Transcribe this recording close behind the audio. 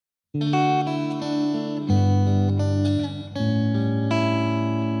Hello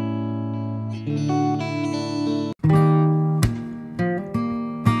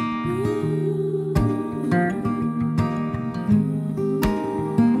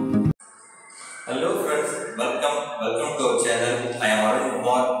friends, welcome to our channel. I am Arun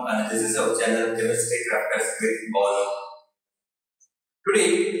Kumar and this is our channel Chemistry Crafters with Bolo.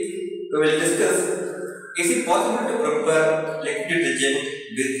 Today we will discuss, is it possible to prepare liquid detergent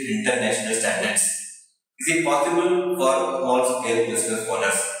with international standards? Is it possible for small scale business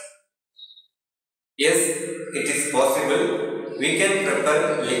owners? Yes, it is possible. We can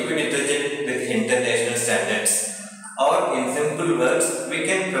prepare liquid detergent with international standards. Or in simple words, we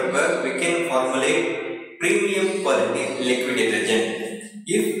can formulate premium quality liquid detergent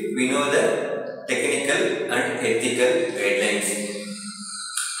if we know the technical and ethical guidelines.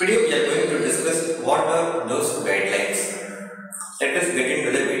 Today we are going to discuss what are those guidelines. Let us get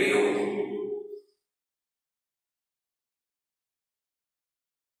into the video.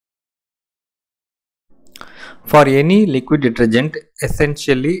 For any liquid detergent,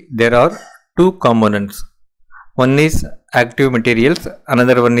 essentially there are two components. One is active materials,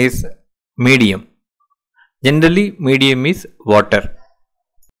 another one is medium. Generally, medium is water.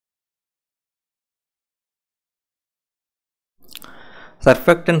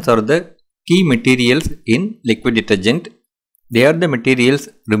 Surfactants are the key materials in liquid detergent. They are the materials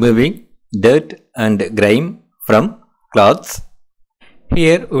removing dirt and grime from cloths.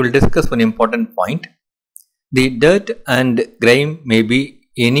 Here we will discuss one important point. The dirt and grime may be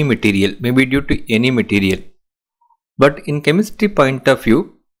any material, may be due to any material. But in chemistry point of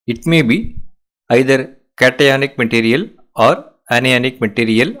view, it may be either cationic material or anionic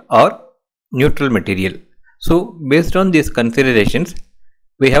material or neutral material. So based on these considerations,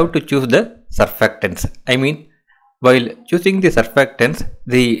 we have to choose the surfactants. I mean, while choosing the surfactants,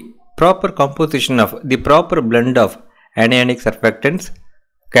 the proper composition of the proper blend of anionic surfactants,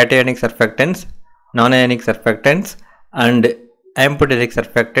 cationic surfactants, non-ionic surfactants and amphoteric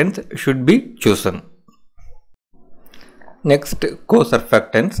surfactants should be chosen. Next,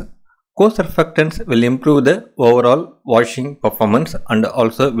 co-surfactants. Co-surfactants will improve the overall washing performance and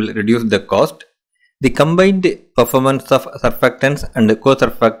also will reduce the cost. The combined performance of surfactants and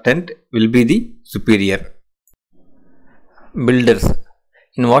co-surfactant will be the superior. Builders.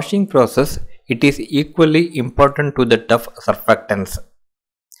 In washing process, it is equally important to the tough surfactants.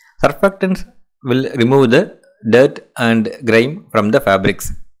 Surfactants will remove the dirt and grime from the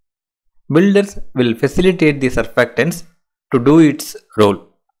fabrics. Builders will facilitate the surfactants to do its role.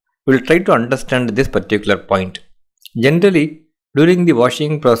 We will try to understand this particular point. Generally, during the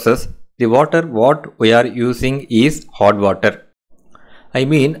washing process, the water what we are using is hot water. I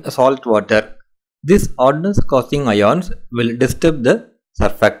mean salt water. This hardness causing ions will disturb the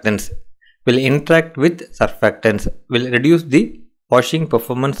surfactants, will interact with surfactants, will reduce the washing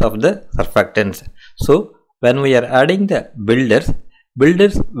performance of the surfactants. So, when we are adding the builders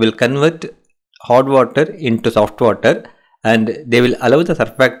will convert hot water into soft water and they will allow the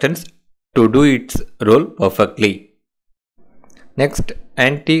surfactants to do its role perfectly. Next,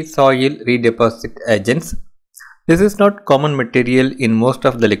 anti-soil redeposit agents. This is not common material in most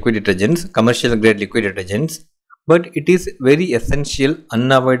of the liquid detergents, commercial grade liquid detergents, but it is very essential,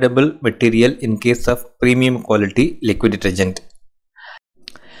 unavoidable material in case of premium quality liquid detergent.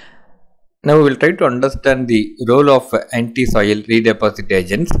 Now we will try to understand the role of anti-soil redeposit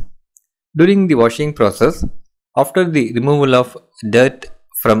agents. During the washing process, after the removal of dirt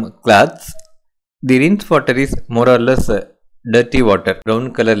from cloths, the rinse water is more or less dirty water,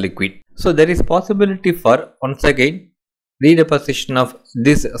 brown color liquid. So there is possibility for once again redeposition of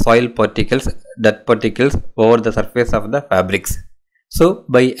these soil particles, dirt particles over the surface of the fabrics. So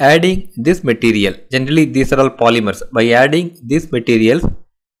by adding this material, generally these are all polymers, by adding these materials,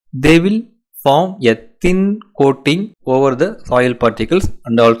 they will form a thin coating over the soil particles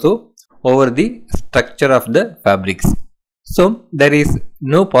and also over the structure of the fabrics. So there is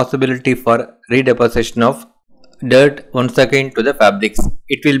no possibility for redeposition of dirt once again to the fabrics.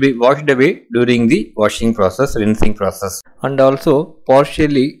 It will be washed away during the washing process, rinsing process, and also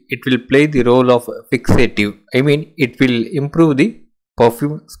partially it will play the role of fixative. I mean, it will improve the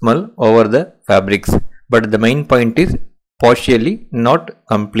perfume smell over the fabrics, but the main point is partially, not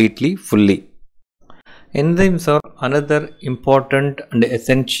completely, fully. Enzymes are another important and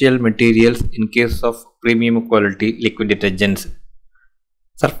essential materials in case of premium quality liquid detergents.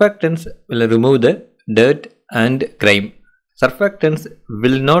 Surfactants will remove the dirt and grime. Surfactants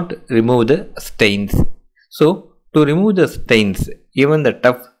will not remove the stains. So, to remove the stains, even the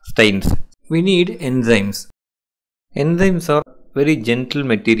tough stains, we need enzymes. Enzymes are very gentle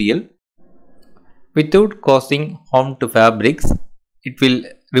material without causing harm to fabrics. It will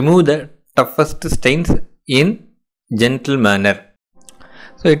remove the toughest stains in gentle manner.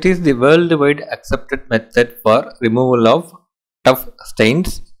 So it is the worldwide accepted method for removal of tough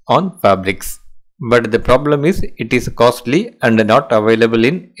stains on fabrics. But the problem is it is costly and not available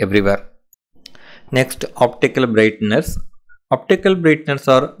in everywhere. Next, optical brighteners. Optical brighteners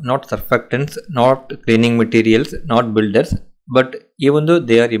are not surfactants, not cleaning materials, not builders, but even though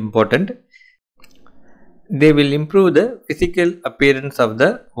they are important, they will improve the physical appearance of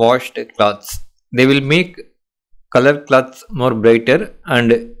the washed cloths. They will make color cloths more brighter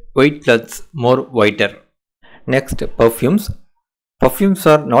and white cloths more whiter. Next, perfumes. Perfumes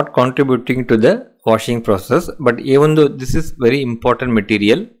are not contributing to the washing process, but even though this is very important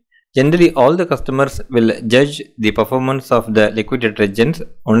material, generally all the customers will judge the performance of the liquid detergents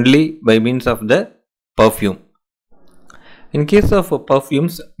only by means of the perfume. In case of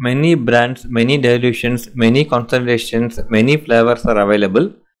perfumes, many brands, many dilutions, many concentrations, many flavors are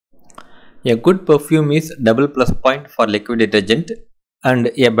available. A good perfume is double plus point for liquid detergent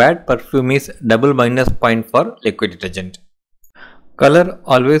and a bad perfume is double minus point for liquid detergent. Color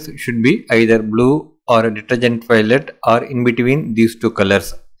always should be either blue or detergent violet or in between these two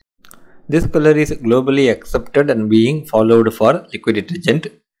colors. This color is globally accepted and being followed for liquid detergent.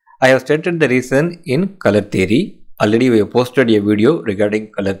 I have stated the reason in color theory. Already we have posted a video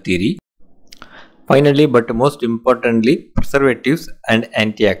regarding color theory. Finally, but most importantly, preservatives and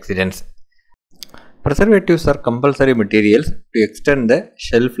antioxidants. Preservatives are compulsory materials to extend the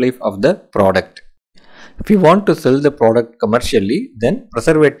shelf life of the product. If you want to sell the product commercially, then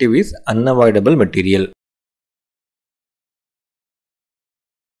preservative is unavoidable material.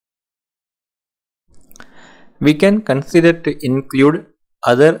 We can consider to include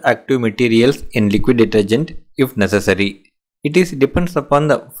other active materials in liquid detergent if necessary. It depends upon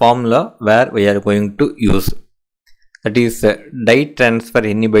the formula where we are going to use. That is dye transfer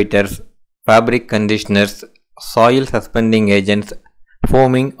inhibitors, fabric conditioners, soil suspending agents,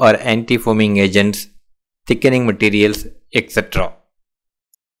 foaming or anti-foaming agents, thickening materials, etc.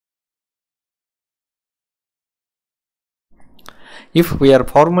 If we are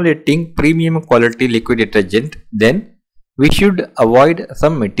formulating premium quality liquid detergent, then we should avoid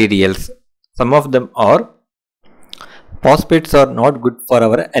some materials. Some of them are phosphates are not good for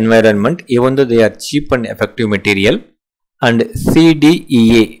our environment even though they are cheap and effective material, and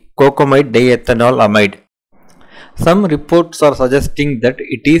CDEA, cocamide diethanol amide. Some reports are suggesting that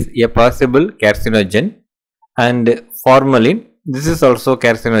it is a possible carcinogen, and formalin, this is also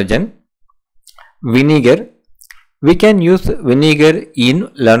carcinogen. Vinegar, we can use vinegar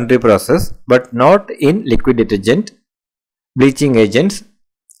in laundry process but not in liquid detergent. Bleaching agents,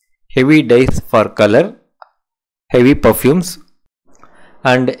 heavy dyes for color, heavy perfumes,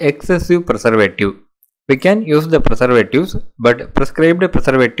 and excessive preservative. We can use the preservatives but prescribed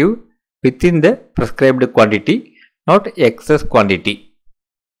preservative within the prescribed quantity, not excess quantity.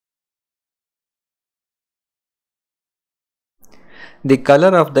 The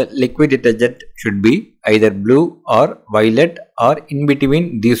color of the liquid detergent should be either blue or violet or in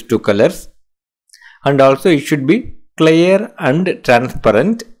between these two colors, and also it should be clear and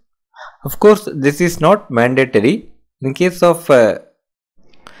transparent. Of course, this is not mandatory. In case of Ariel,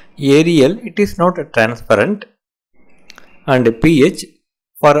 it is not transparent. And pH,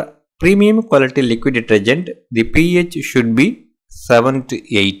 for premium quality liquid detergent, the pH should be 7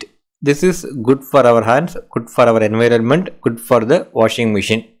 to 8. This is good for our hands, good for our environment, good for the washing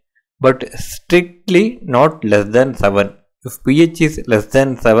machine, but strictly not less than 7. If pH is less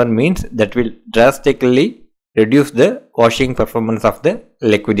than 7 means that will drastically reduce the washing performance of the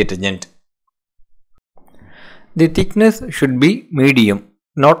liquid detergent. The thickness should be medium,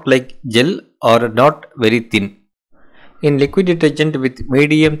 not like gel or not very thin. In liquid detergent with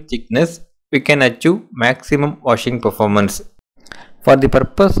medium thickness, we can achieve maximum washing performance. For the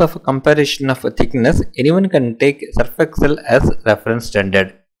purpose of comparison of thickness, anyone can take Surf Excel as reference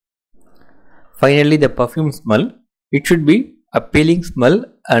standard. Finally, the perfume smell, it should be appealing smell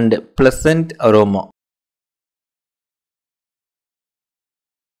and pleasant aroma.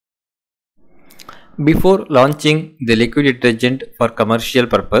 Before launching the liquid detergent for commercial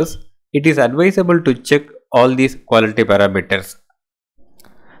purpose, it is advisable to check all these quality parameters.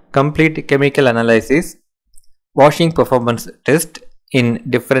 Complete chemical analysis, washing performance test in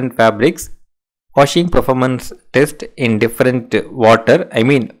different fabrics, washing performance test in different water,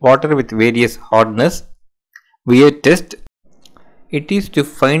 water with various hardness, wear test. It is to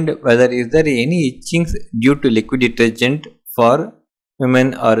find whether is there any itchings due to liquid detergent for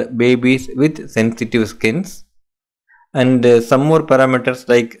women or babies with sensitive skins. and some more parameters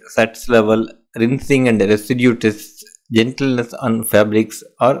like sats level, rinsing and residue tests, gentleness on fabrics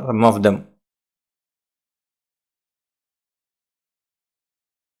are some of them.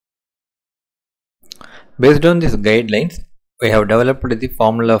 Based on these guidelines, we have developed the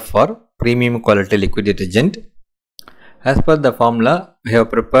formula for premium quality liquid detergent. As per the formula, we have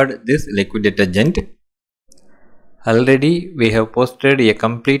prepared this liquid detergent. Already we have posted a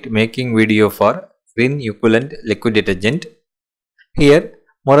complete making video for Rin equivalent liquid detergent. Here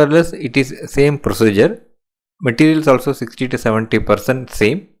more or less it is same procedure. Materials also 60 to 70%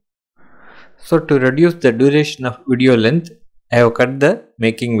 same. So to reduce the duration of video length, I have cut the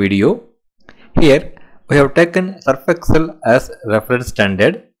making video. Here we have taken Surf Excel as reference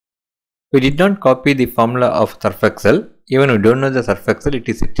standard. We did not copy the formula of Surf Excel. Even we don't know the Surf Excel, it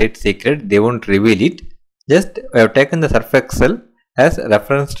is state secret, they won't reveal it. Just we have taken the Surf Excel as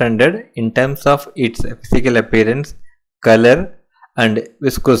reference standard in terms of its physical appearance, color and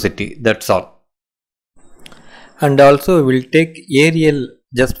viscosity, that's all. And also we will take Ariel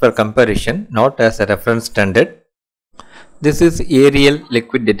just for comparison, not as a reference standard. This is Ariel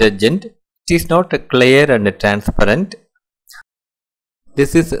liquid detergent. It is not clear and transparent.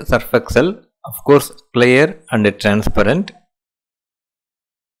 This is Surf Excel, of course clear and transparent.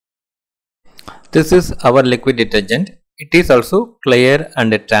 This is our liquid detergent. It is also clear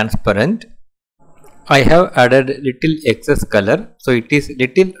and transparent. I have added little excess color, so it is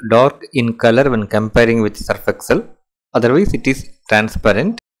little dark in color when comparing with Surf Excel. Otherwise it is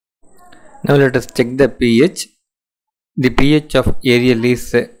transparent. Now let us check the pH. The pH of Ariel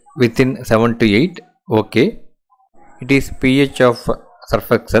is within 7 to 8. Okay. It is pH of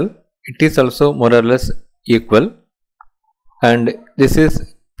Surf Excel. It is also more or less equal. And this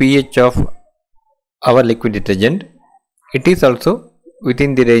is pH of our liquid detergent. It is also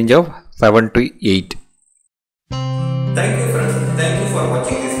within the range of 7 to 8. Thank you, friends.